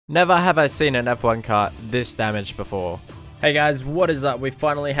Never have I seen an F1 car this damaged before. Hey guys, what is up? We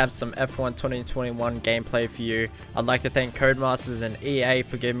finally have some F1 2021 gameplay for you. I'd like to thank Codemasters and EA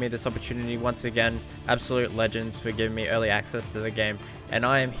for giving me this opportunity once again. Absolute legends for giving me early access to the game. And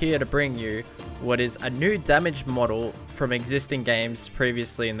I am here to bring you what is a new damage model from existing games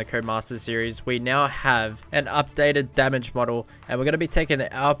previously in the Codemasters series. We now have an updated damage model, and we're going to be taking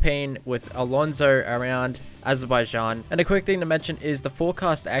the Alpine with Alonso around Azerbaijan. And a quick thing to mention is the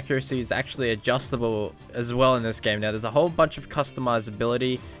forecast accuracy is actually adjustable as well in this game. Now there's a whole bunch of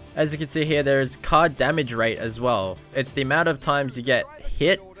customizability. As you can see here, there is car damage rate as well. It's the amount of times you get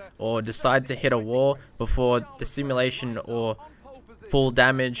hit or decide to hit a wall before the simulation or full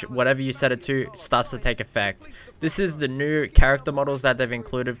damage, whatever you set it to, starts to take effect. This is the new character models that they've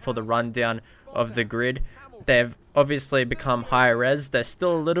included for the rundown of the grid. They've obviously become higher res. They're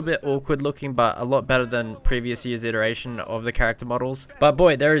still a little bit awkward looking, but a lot better than previous year's iteration of the character models. But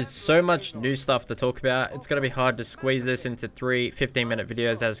boy, there is so much new stuff to talk about. It's going to be hard to squeeze this into 3 15-minute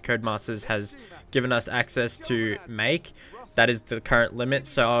videos as Codemasters has given us access to make. That is the current limit,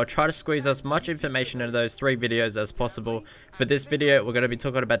 so I'll try to squeeze as much information into those 3 videos as possible. For this video, we're going to be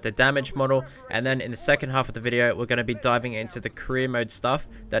talking about the damage model, and then in the second half of the video, we're going to be diving into the career mode stuff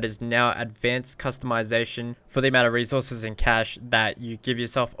that is now advanced customization for the amount of resources and cash that you give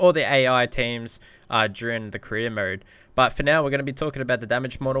yourself or the AI teams during the career mode. But for now, we're going to be talking about the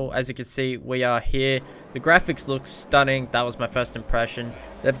damage model. As you can see, we are here. The graphics look stunning. That was my first impression.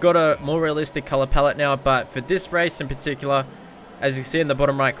 They've got a more realistic color palette now, but for this race in particular, as you see in the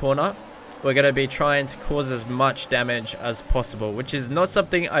bottom right corner, we're going to be trying to cause as much damage as possible, which is not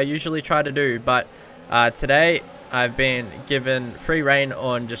something I usually try to do, but today I've been given free rein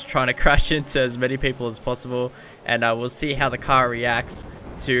on just trying to crash into as many people as possible, and we'll see how the car reacts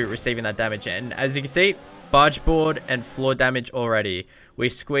to receiving that damage. And as you can see, barge board and floor damage already. We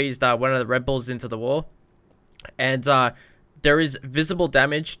squeezed one of the Red Bulls into the wall, and there is visible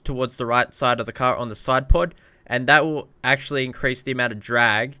damage towards the right side of the car on the side pod, and that will actually increase the amount of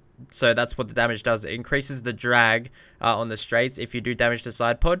drag. So that's what the damage does. It increases the drag on the straights if you do damage the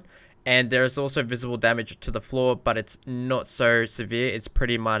side pod. And there's also visible damage to the floor, but it's not so severe. It's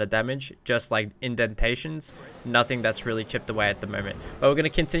pretty minor damage, just like indentations. Nothing that's really chipped away at the moment. But we're going to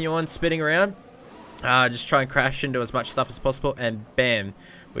continue on spinning around. Just try and crash into as much stuff as possible, and bam,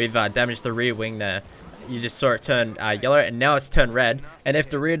 we've damaged the rear wing there. You just saw it turn yellow, and now it's turned red. And if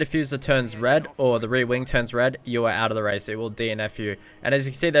the rear diffuser turns red or the rear wing turns red, you are out of the race. It will DNF you. And as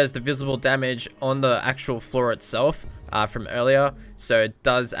you can see, there's the visible damage on the actual floor itself from earlier. So it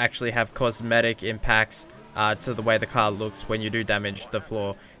does actually have cosmetic impacts to the way the car looks when you do damage the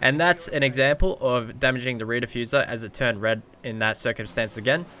floor. And that's an example of damaging the rear diffuser as it turned red in that circumstance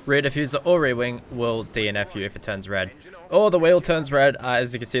again. Rear diffuser or rear wing will DNF you if it turns red. Or the wheel turns red.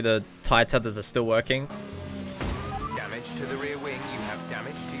 As you can see, the tire tethers are still working. Damage to the rear wing. You have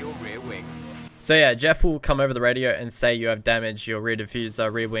damage to your rear wing. So yeah, Jeff will come over the radio and say you have damaged your rear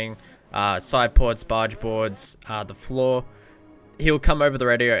diffuser, rear wing, side ports, barge boards, the floor. He'll come over the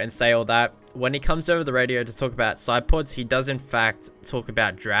radio and say all that. When he comes over the radio to talk about side pods, he does in fact talk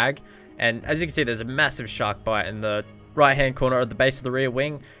about drag. And as you can see, there's a massive shark bite in the right hand corner at the base of the rear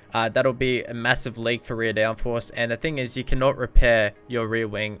wing. That'll be a massive leak for rear downforce. And the thing is, you cannot repair your rear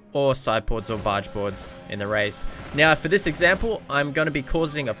wing or side pods or barge boards in the race. Now for this example, I'm going to be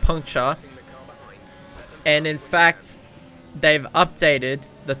causing a puncture. And in fact, they've updated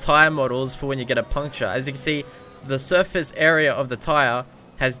the tire models for when you get a puncture. As you can see, the surface area of the tire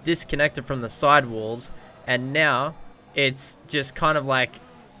has disconnected from the sidewalls, and now it's just kind of like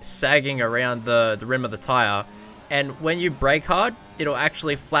sagging around the rim of the tire. And when you brake hard, it'll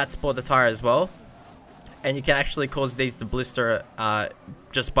actually flat spot the tire as well, and you can actually cause these to blister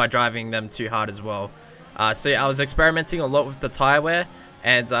just by driving them too hard as well. So yeah, I was experimenting a lot with the tire wear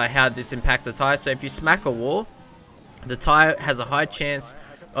and how this impacts the tire. So if you smack a wall, the tire has a high chance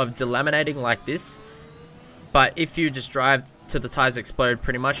of delaminating like this. But if you just drive till the tires explode,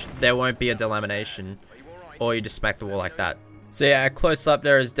 pretty much, there won't be a delamination. Or you just smack the wall like that. So yeah, close up,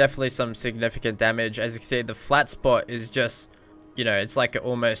 there is definitely some significant damage. As you can see, the flat spot is just, you know, it's like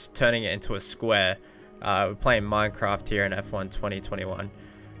almost turning it into a square. We're playing Minecraft here in F1 2021.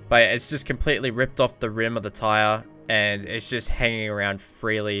 But it's just completely ripped off the rim of the tire, and it's just hanging around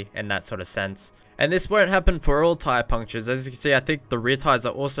freely in that sort of sense. And this won't happen for all tire punctures. As you can see, I think the rear tires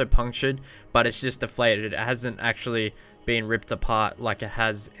are also punctured, but it's just deflated. It hasn't actually been ripped apart like it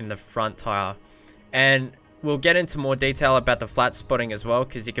has in the front tire. And we'll get into more detail about the flat spotting as well,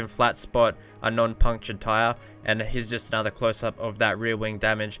 because you can flat spot a non-punctured tire, and here's just another close-up of that rear wing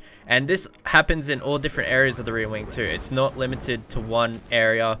damage. And this happens in all different areas of the rear wing too. It's not limited to one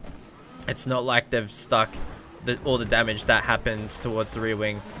area. It's not like they've stuck all the damage that happens towards the rear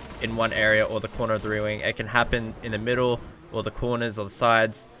wing in one area or the corner of the rear wing. It can happen in the middle or the corners or the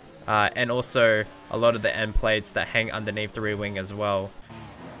sides, and also a lot of the end plates that hang underneath the rear wing as well.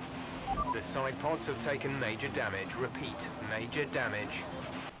 The side pods have taken major damage. Repeat, major damage.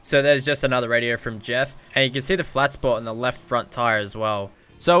 So there's just another radio from Jeff, and you can see the flat spot on the left front tire as well.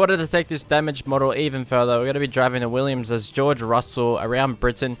 So I wanted to take this damage model even further. We're going to be driving the Williams as George Russell around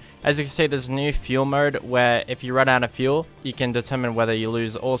Britain. As you can see, there's a new fuel mode where if you run out of fuel, you can determine whether you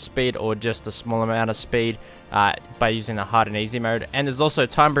lose all speed or just a small amount of speed by using the hard and easy mode. And there's also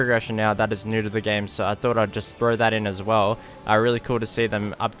time progression now that is new to the game, so I thought I'd just throw that in as well. Really cool to see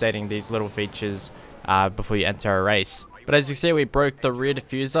them updating these little features before you enter a race. But as you see, we broke the rear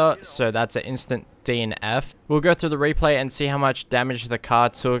diffuser, so that's an instant DNF. We'll go through the replay and see how much damage the car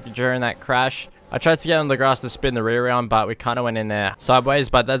took during that crash. I tried to get on the grass to spin the rear around, but we kind of went in there sideways.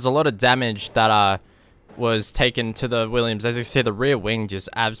 But there's a lot of damage that was taken to the Williams. As you see, the rear wing just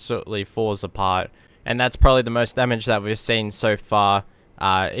absolutely falls apart. And that's probably the most damage that we've seen so far.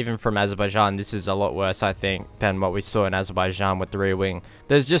 Even from Azerbaijan, this is a lot worse, I think, than what we saw in Azerbaijan with the rear wing.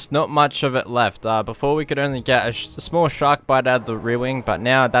 There's just not much of it left. Before we could only get a small shark bite out of the rear wing, but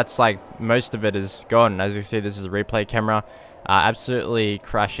now that's like most of it is gone. As you can see, this is a replay camera. Absolutely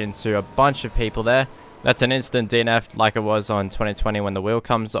crash into a bunch of people there. That's an instant DNF like it was on 2020 when the wheel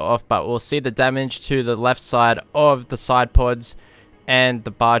comes off, but we'll see the damage to the left side of the side pods and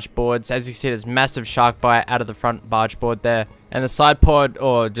the barge boards. As you see, there's massive shark bite out of the front barge board there, and the side pod,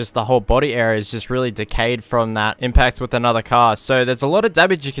 or just the whole body area, is just really decayed from that impact with another car. So there's a lot of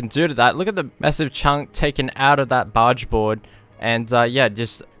damage you can do to that. Look at the massive chunk taken out of that barge board, and yeah,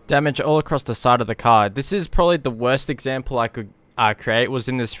 just damage all across the side of the car. This is probably the worst example I could create, was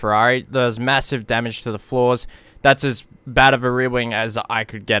in this Ferrari. There's massive damage to the floors. That's as bad of a rear wing as I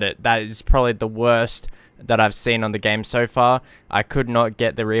could get it. That is probably the worst that I've seen on the game so far. I could not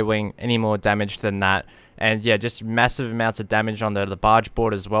get the rear wing any more damaged than that. And yeah, just massive amounts of damage on the barge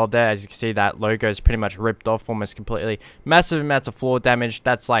board as well there. As you can see, that logo is pretty much ripped off almost completely. Massive amounts of floor damage.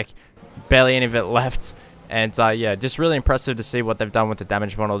 That's like barely any of it left. And yeah, just really impressive to see what they've done with the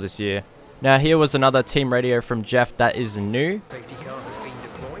damage model this year. Now here was another team radio from Jeff that is new. Safety car has been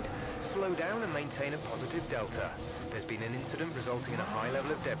deployed. Slow down and maintain a positive delta. There's been an incident resulting in a high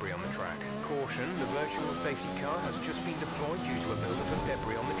level of debris on the track. Caution, the virtual safety car has just been deployed due to a buildup of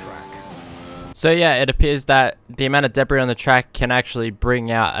debris on the track. So yeah, it appears that the amount of debris on the track can actually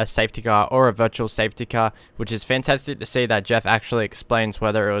bring out a safety car or a virtual safety car, which is fantastic to see that Jeff actually explains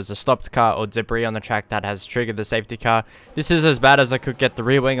whether it was a stopped car or debris on the track that has triggered the safety car. This is as bad as I could get the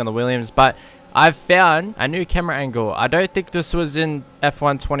rear wing on the Williams, but I've found a new camera angle. I don't think this was in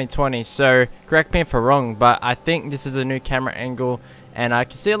F1 2020, so correct me if I'm wrong, but I think this is a new camera angle, and I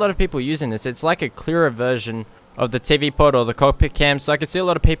can see a lot of people using this. It's like a clearer version of the TV pod or the cockpit cam, so I can see a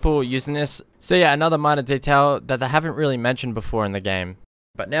lot of people using this. So yeah, another minor detail that they haven't really mentioned before in the game.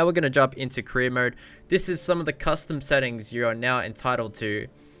 But now we're going to jump into career mode. This is some of the custom settings you are now entitled to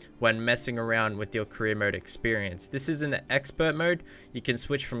when messing around with your career mode experience. This is in the expert mode. You can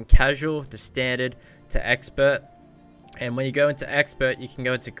switch from casual to standard to expert. And when you go into expert, you can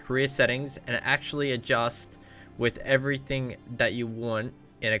go into career settings and actually adjust with everything that you want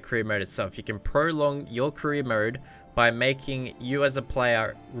in a career mode itself. You can prolong your career mode by making you as a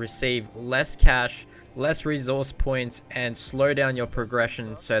player receive less cash, less resource points, and slow down your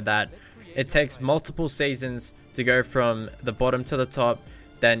progression so that it takes multiple seasons to go from the bottom to the top.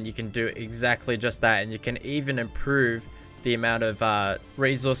 Then you can do exactly just that, and you can even improve the amount of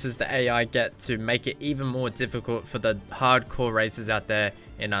resources the AI get to make it even more difficult for the hardcore racers out there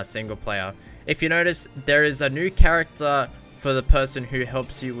in our single player. If you notice, there is a new character for the person who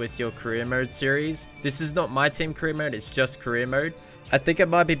helps you with your career mode series. This is not my team career mode, it's just career mode. I think it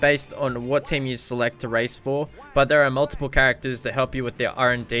might be based on what team you select to race for, but there are multiple characters that help you with their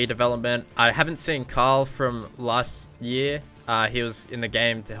R&D development. I haven't seen Carl from last year. He was in the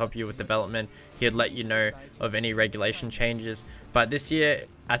game to help you with development. He'd let you know of any regulation changes, but this year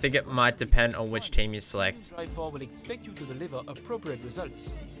I think it might depend on which team you select. Will expect you to deliver appropriate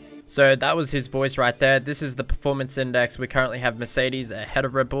results. So that was his voice right there. This is the performance index. We currently have Mercedes ahead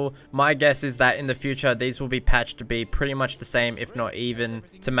of Red Bull. My guess is that in the future, these will be patched to be pretty much the same, if not even,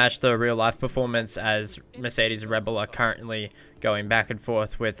 to match the real life performance, as Mercedes and Red Bull are currently going back and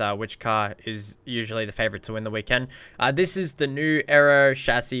forth with which car is usually the favorite to win the weekend. This is the new aero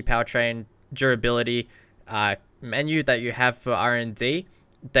chassis powertrain durability. menu that you have for R&D.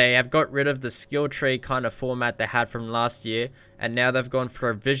 They have got rid of the skill tree kind of format they had from last year, and now they've gone for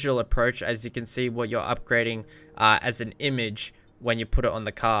a visual approach, as you can see what you're upgrading as an image when you put it on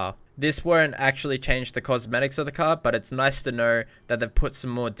the car. This won't actually change the cosmetics of the car, but it's nice to know that they've put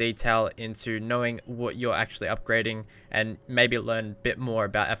some more detail into knowing what you're actually upgrading, and maybe learn a bit more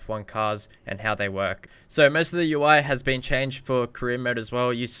about F1 cars and how they work. So most of the UI has been changed for career mode as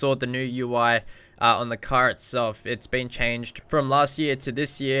well. You saw the new UI on the car itself. It's been changed from last year to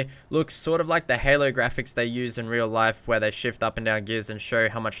this year. Looks sort of like the Halo graphics they use in real life, where they shift up and down gears and show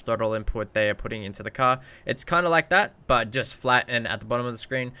how much throttle input they are putting into the car. It's kind of like that, but just flat and at the bottom of the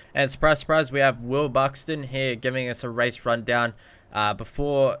screen. And surprise, surprise, we have Will Buxton here giving us a race rundown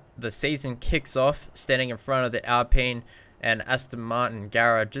before the season kicks off, standing in front of the Alpine and Aston Martin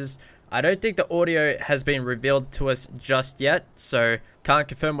garages. I don't think the audio has been revealed to us just yet, so can't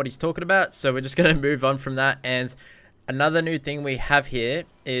confirm what he's talking about, so we're just going to move on from that. And another new thing we have here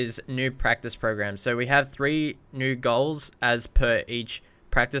is new practice programs. So we have 3 new goals as per each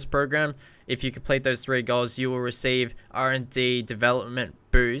practice program. If you complete those 3 goals, you will receive R&D development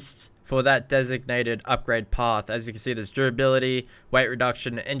boosts for that designated upgrade path. As you can see, there's durability, weight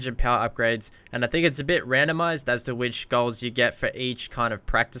reduction, engine power upgrades, and I think it's a bit randomized as to which goals you get for each kind of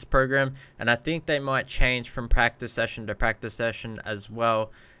practice program, and I think they might change from practice session to practice session as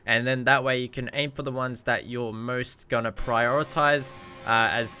well. And then that way you can aim for the ones that you're most gonna prioritize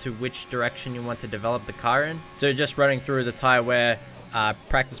as to which direction you want to develop the car in. So just running through the Tyre Wear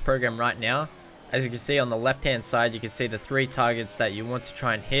practice program right now. As you can see on the left hand side, you can see the 3 targets that you want to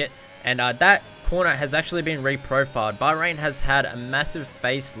try and hit. And that corner has actually been reprofiled. Bahrain has had a massive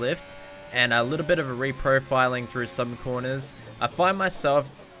facelift and a little bit of a reprofiling through some corners. I find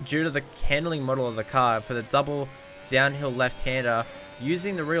myself, due to the handling model of the car, for the double downhill left-hander,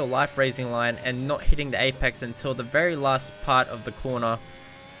 using the real life racing line and not hitting the apex until the very last part of the corner,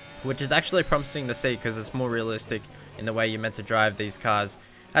 which is actually promising to see because it's more realistic in the way you're meant to drive these cars.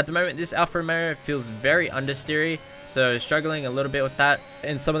 At the moment, this Alfa Romeo feels very understeery, so struggling a little bit with that.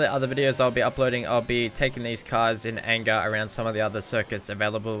 In some of the other videos I'll be uploading, I'll be taking these cars in anger around some of the other circuits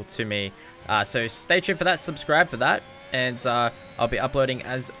available to me. So stay tuned for that, subscribe for that, and I'll be uploading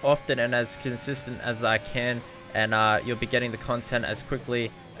as often and as consistent as I can, and you'll be getting the content as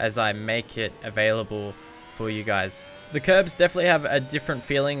quickly as I make it available for you guys. The curbs definitely have a different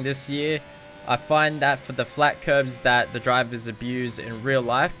feeling this year. I find that for the flat curbs that the drivers abuse in real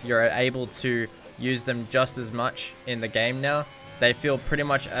life, you're able to use them just as much in the game now. They feel pretty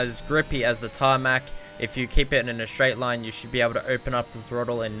much as grippy as the tarmac. If you keep it in a straight line, you should be able to open up the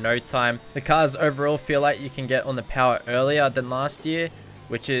throttle in no time. The cars overall feel like you can get on the power earlier than last year,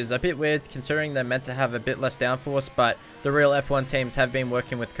 which is a bit weird considering they're meant to have a bit less downforce, but the real F1 teams have been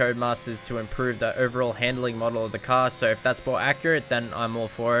working with Codemasters to improve the overall handling model of the car, so if that's more accurate, then I'm all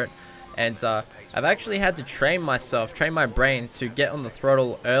for it. And I've actually had to train my brain to get on the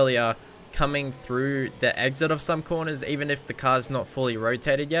throttle earlier coming through the exit of some corners, even if the car's not fully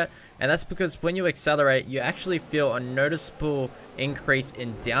rotated yet. And that's because when you accelerate, you actually feel a noticeable increase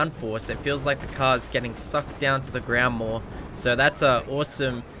in downforce. It feels like the car's getting sucked down to the ground more. So that's an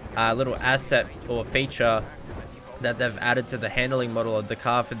awesome little asset or feature that they've added to the handling model of the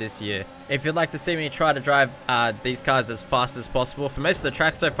car for this year. If you'd like to see me try to drive these cars as fast as possible, for most of the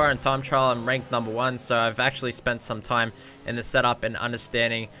tracks so far in time trial, I'm ranked #1, so I've actually spent some time in the setup and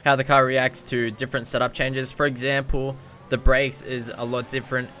understanding how the car reacts to different setup changes. For example, the brakes is a lot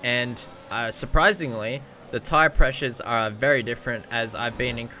different, and surprisingly, the tire pressures are very different, as I've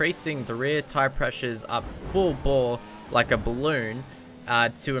been increasing the rear tire pressures up full bore like a balloon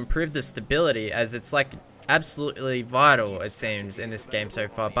to improve the stability, as it's like absolutely vital, it seems, in this game so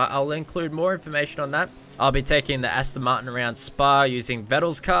far. But I'll include more information on that. I'll be taking the Aston Martin around Spa using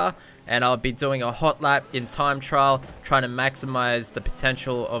Vettel's car, and I'll be doing a hot lap in time trial, trying to maximize the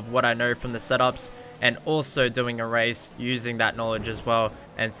potential of what I know from the setups, and also doing a race using that knowledge as well,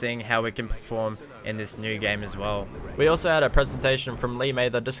 and seeing how we can perform in this new game as well. We also had a presentation from Lee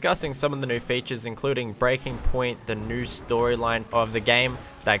Mather discussing some of the new features, including Breaking Point, the new storyline of the game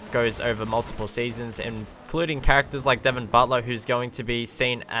that goes over multiple seasons, including characters like Devin Butler, who's going to be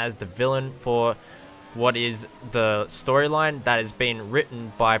seen as the villain for what is the storyline that is being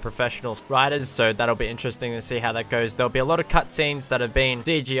written by professional writers, so that'll be interesting to see how that goes. There'll be a lot of cutscenes that have been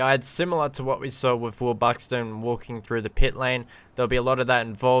CGI'd, similar to what we saw with Will Buxton walking through the pit lane. There'll be a lot of that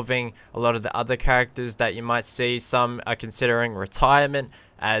involving a lot of the other characters that you might see. Some are considering retirement,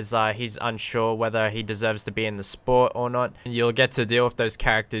 as he's unsure whether he deserves to be in the sport or not. You'll get to deal with those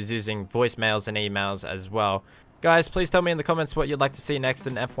characters using voicemails and emails as well. Guys, please tell me in the comments what you'd like to see next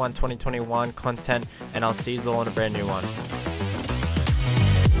in F1 2021 content, and I'll see you all in a brand new one.